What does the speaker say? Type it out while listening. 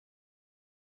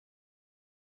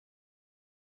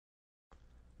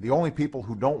The only people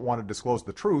who don't want to disclose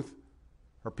the truth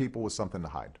are people with something to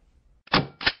hide.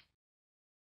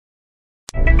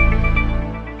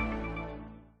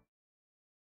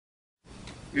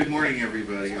 Good morning,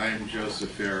 everybody. I am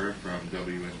Joseph Farah from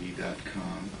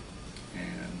WND.com,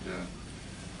 and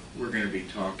we're going to be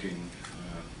talking,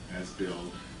 as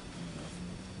billed,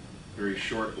 very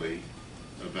shortly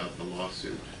about the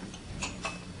lawsuit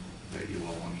that you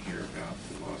all want to hear about,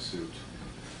 the lawsuit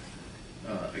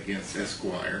against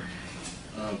Esquire.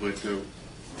 But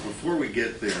before we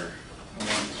get there, I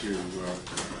want to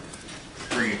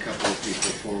bring a couple of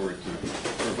people forward to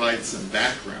provide some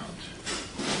background,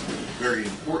 very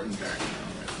important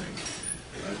background, I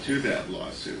think, to that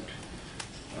lawsuit.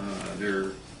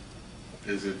 There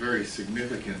is a very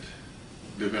significant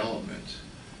development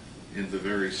in the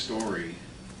very story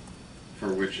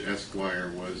for which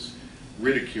Esquire was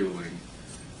ridiculing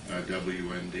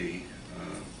WND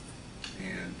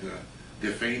and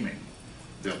defaming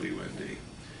WND.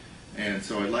 And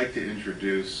so I'd like to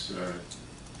introduce,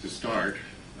 to start,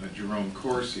 Jerome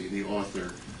Corsi, the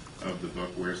author of the book,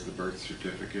 Where's the Birth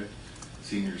Certificate?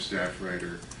 Senior staff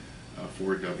writer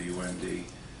for WND,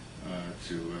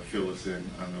 to fill us in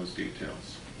on those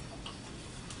details.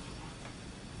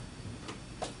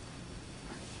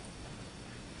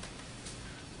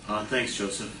 Thanks,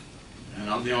 Joseph. And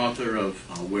I'm the author of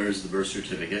Where's the Birth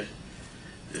Certificate?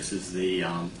 This is the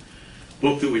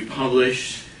book that we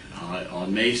published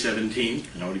on May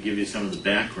 17th, and I want to give you some of the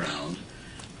background,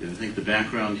 because I think the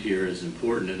background here is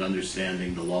important in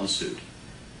understanding the lawsuit.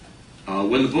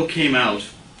 When the book came out,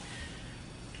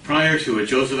 prior to it,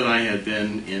 Joseph and I had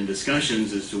been in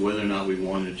discussions as to whether or not we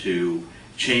wanted to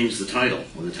change the title.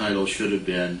 Well, the title should have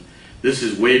been, this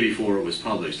is way before it was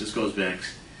published, this goes back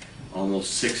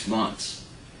almost 6 months,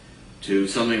 to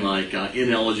something like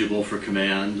ineligible for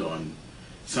command, on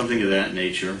something of that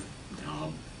nature.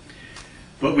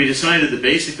 But we decided that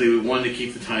basically we wanted to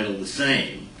keep the title the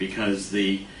same, because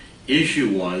the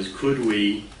issue was, could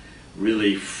we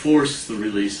really force the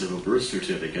release of a birth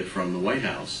certificate from the White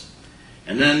House?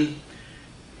 And then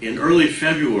in early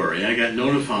February, I got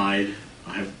notified,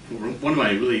 one of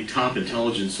my really top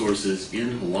intelligence sources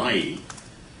in Hawaii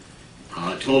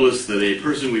told us that a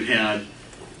person we've had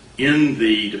in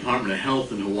the Department of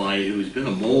Health in Hawaii, who's been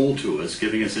a mole to us,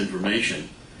 giving us information,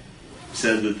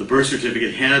 said that the birth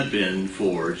certificate had been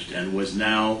forged and was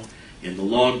now in the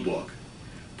logbook.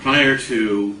 Prior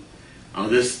to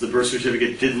this, the birth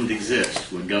certificate didn't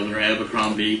exist. When Governor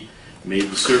Abercrombie made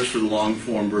the search for the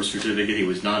long-form birth certificate, he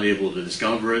was not able to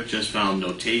discover it, just found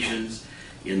notations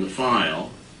in the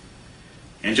file.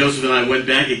 And Joseph and I went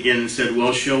back again and said,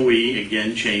 well, shall we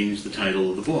again change the title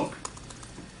of the book?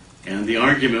 And the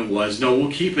argument was, no,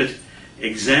 we'll keep it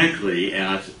exactly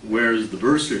at Where's the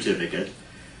Birth Certificate,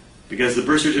 because the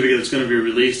birth certificate that's going to be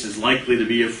released is likely to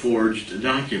be a forged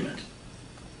document.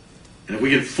 And if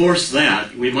we can force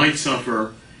that, we might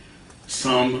suffer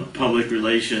some public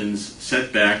relations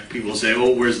setback. People say,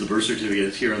 oh, where's the birth certificate?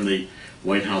 It's here on the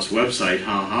White House website,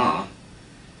 ha ha.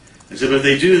 I said, but if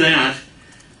they do that,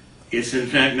 it's in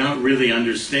fact not really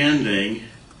understanding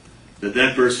that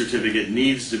that birth certificate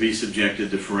needs to be subjected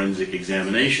to forensic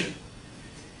examination.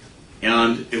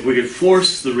 And if we could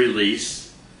force the release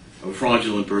of a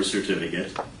fraudulent birth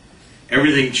certificate,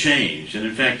 everything changed. And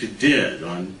in fact, it did.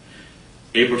 On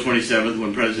April 27th,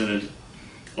 when President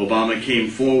Obama came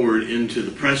forward into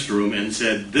the press room and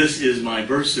said, this is my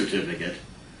birth certificate,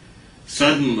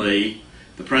 suddenly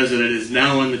the president is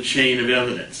now on the chain of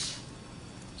evidence.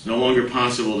 It's no longer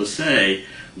possible to say,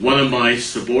 one of my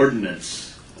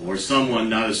subordinates or someone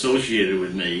not associated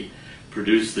with me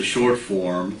produced the short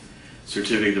form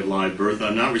certificate of live birth.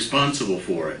 I'm not responsible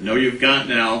for it. No, you've got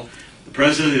now the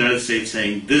President of the United States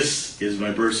saying, this is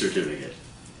my birth certificate.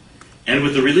 And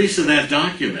with the release of that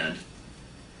document,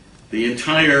 the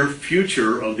entire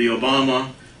future of the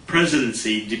Obama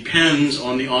presidency depends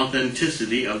on the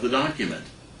authenticity of the document.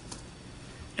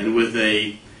 And with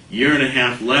a year and a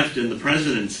half left in the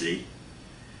presidency,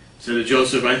 Senator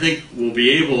Joseph, I think we'll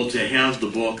be able to have the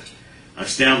book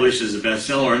established as a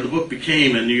bestseller, and the book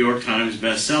became a New York Times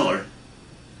bestseller,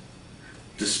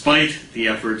 despite the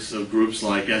efforts of groups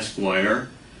like Esquire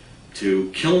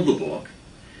to kill the book.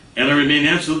 And I remain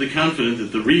absolutely confident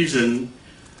that the reason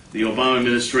the Obama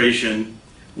administration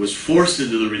was forced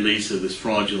into the release of this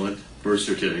fraudulent birth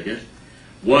certificate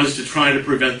was to try to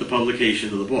prevent the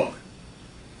publication of the book.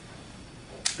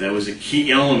 That was a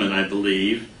key element, I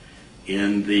believe,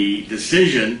 in the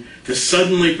decision to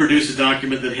suddenly produce a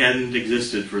document that hadn't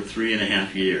existed for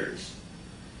 3.5 years.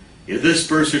 If this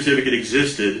birth certificate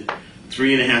existed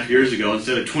 3.5 years ago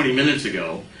instead of 20 minutes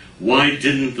ago, why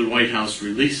didn't the White House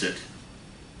release it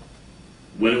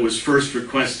when it was first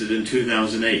requested in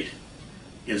 2008.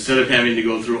 Instead of having to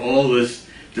go through all this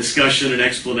discussion and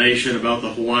explanation about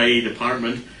the Hawaii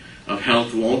Department of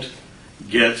Health won't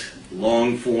get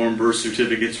long-form birth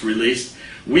certificates released,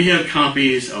 we have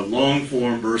copies of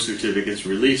long-form birth certificates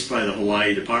released by the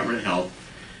Hawaii Department of Health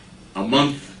a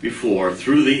month before,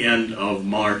 through the end of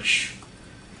March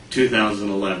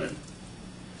 2011.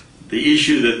 The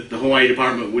issue that the Hawaii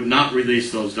Department would not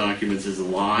release those documents is a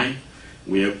lie.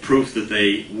 We have proof that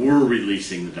they were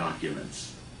releasing the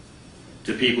documents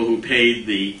to people who paid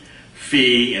the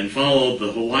fee and followed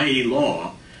the Hawaii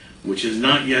law, which has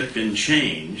not yet been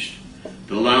changed,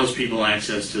 that allows people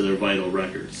access to their vital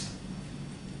records.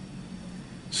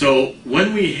 So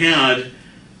when we had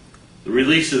the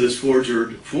release of this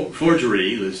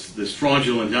forgery, this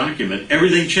fraudulent document,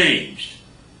 everything changed.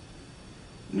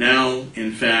 Now,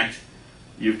 in fact,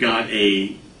 you've got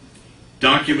a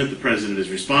document the president is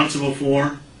responsible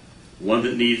for, one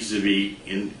that needs to be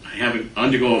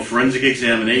undergo a forensic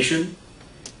examination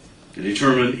to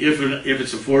determine if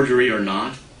it's a forgery or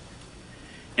not.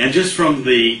 And just from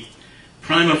the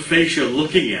prima facie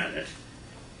looking at it,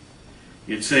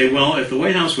 you'd say, well, if the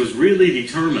White House was really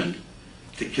determined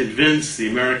to convince the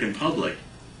American public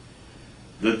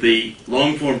that the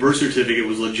long-form birth certificate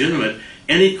was legitimate,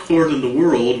 any court in the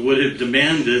world would have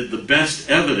demanded the best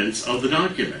evidence of the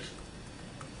document,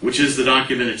 which is the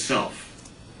document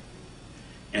itself.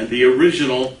 And the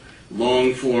original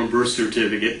long-form birth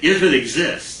certificate, if it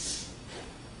exists,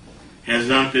 has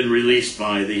not been released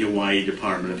by the Hawaii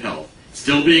Department of Health. It's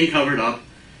still being covered up.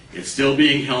 It's still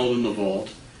being held in the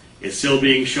vault. It's still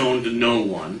being shown to no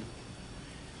one.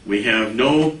 We have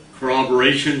no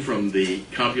corroboration from the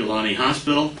Kapiolani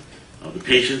Hospital of the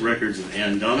patient records of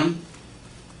Ann Dunham.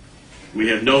 We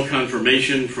have no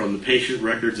confirmation from the patient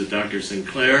records of Dr.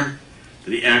 Sinclair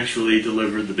that he actually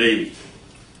delivered the baby.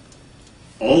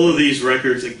 All of these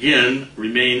records, again,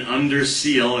 remain under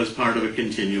seal as part of a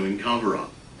continuing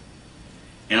cover-up.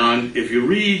 And if you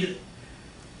read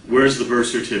Where's the Birth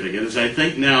Certificate, as I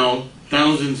think now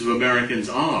thousands of Americans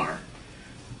are,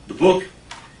 the book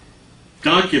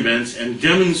documents and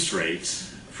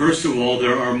demonstrates, first of all,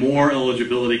 there are more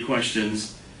eligibility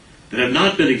questions that have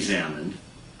not been examined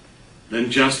than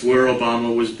just where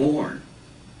Obama was born.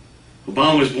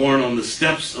 Obama was born on the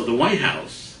steps of the White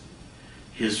House.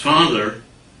 His father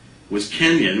was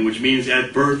Kenyan, which means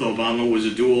at birth Obama was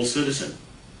a dual citizen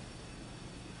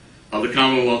of the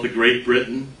Commonwealth of Great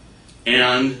Britain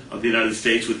and of the United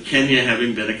States, with Kenya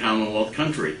having been a Commonwealth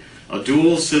country. A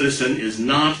dual citizen is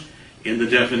not in the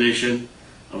definition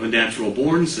of a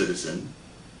natural-born citizen,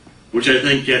 which I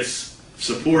think gets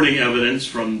supporting evidence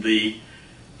from the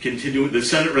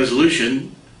Senate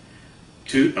resolution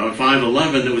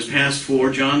 511 that was passed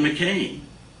for John McCain,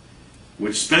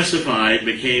 which specified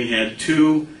McCain had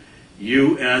 2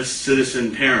 U.S.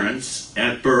 citizen parents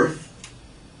at birth.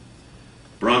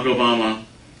 Barack Obama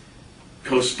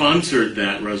co-sponsored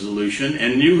that resolution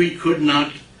and knew he could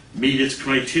not meet its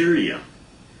criteria.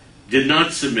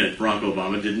 Barack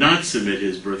Obama did not submit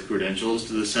his birth credentials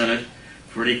to the Senate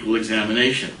for an equal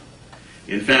examination.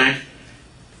 In fact,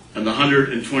 in the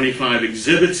 125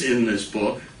 exhibits in this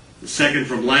book, the second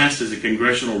from last is a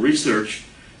Congressional Research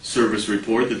Service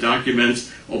report that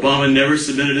documents Obama never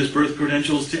submitted his birth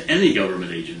credentials to any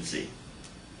government agency.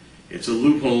 It's a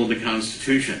loophole in the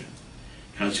Constitution.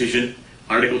 Constitution,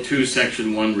 Article 2,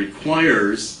 Section 1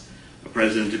 requires a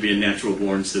president to be a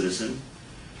natural-born citizen,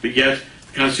 but yet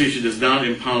the Constitution does not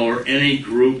empower any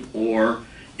group or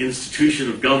institution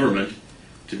of government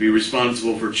to be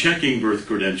responsible for checking birth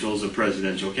credentials of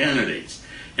presidential candidates.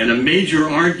 And a major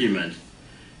argument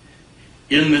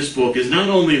in this book is not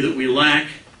only that we lack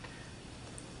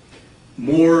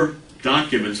more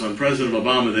documents on President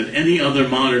Obama than any other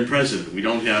modern president. We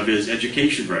don't have his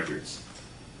education records.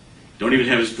 Don't even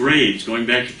have his grades going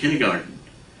back to kindergarten,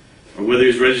 or whether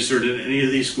he's registered in any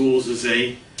of these schools as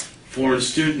a foreign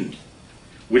student.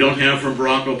 We don't have from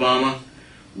Barack Obama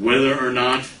whether or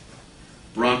not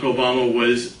Barack Obama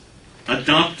was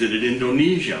adopted in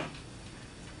Indonesia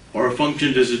or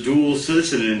functioned as a dual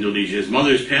citizen in Indonesia. His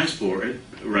mother's passport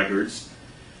records,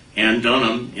 Ann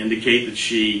Dunham, indicate that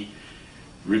she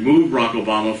removed Barack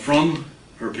Obama from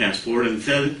her passport and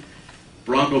said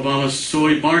Barack Obama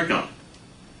Soy Barca.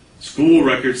 School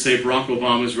records say Barack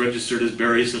Obama is registered as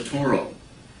Barry Soetoro.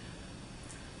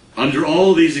 Under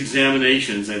all these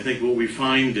examinations, I think what we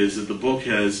find is that the book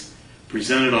has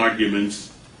presented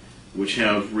arguments which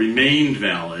have remained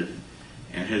valid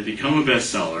and had become a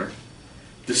bestseller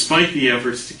despite the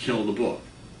efforts to kill the book.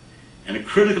 And a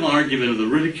critical argument of the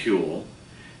ridicule,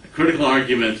 a critical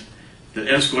argument that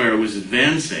Esquire was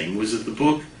advancing, was that the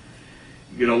book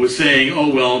was saying,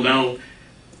 oh, well, now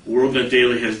WorldNet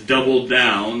Daily has doubled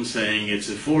down, saying it's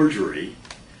a forgery.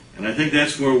 And I think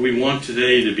that's where we want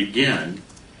today to begin,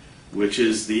 which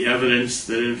is the evidence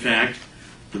that, in fact,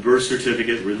 the birth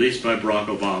certificate released by Barack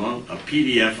Obama, a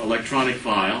PDF electronic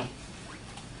file,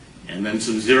 and then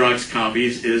some Xerox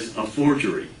copies, is a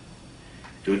forgery.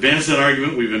 To advance that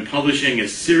argument, we've been publishing a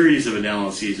series of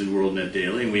analyses in WorldNet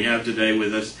Daily, and we have today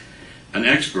with us an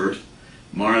expert,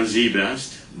 Mara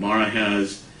Zbest. Mara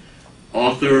has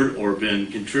authored or been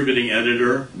contributing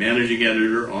editor, managing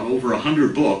editor on over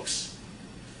 100 books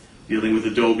dealing with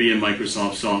Adobe and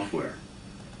Microsoft software.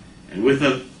 And with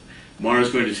that, Mara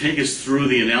is going to take us through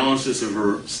the analysis of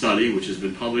her study, which has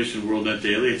been published in WorldNet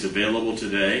Daily. It's available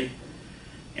today.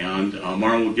 And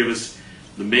Mara will give us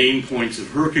the main points of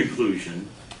her conclusion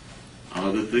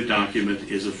that the document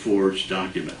is a forged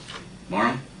document.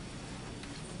 Mara?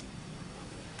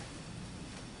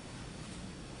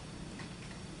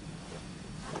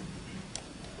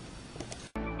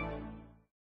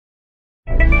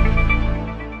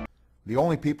 The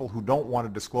only people who don't want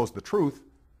to disclose the truth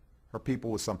are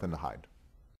people with something to hide.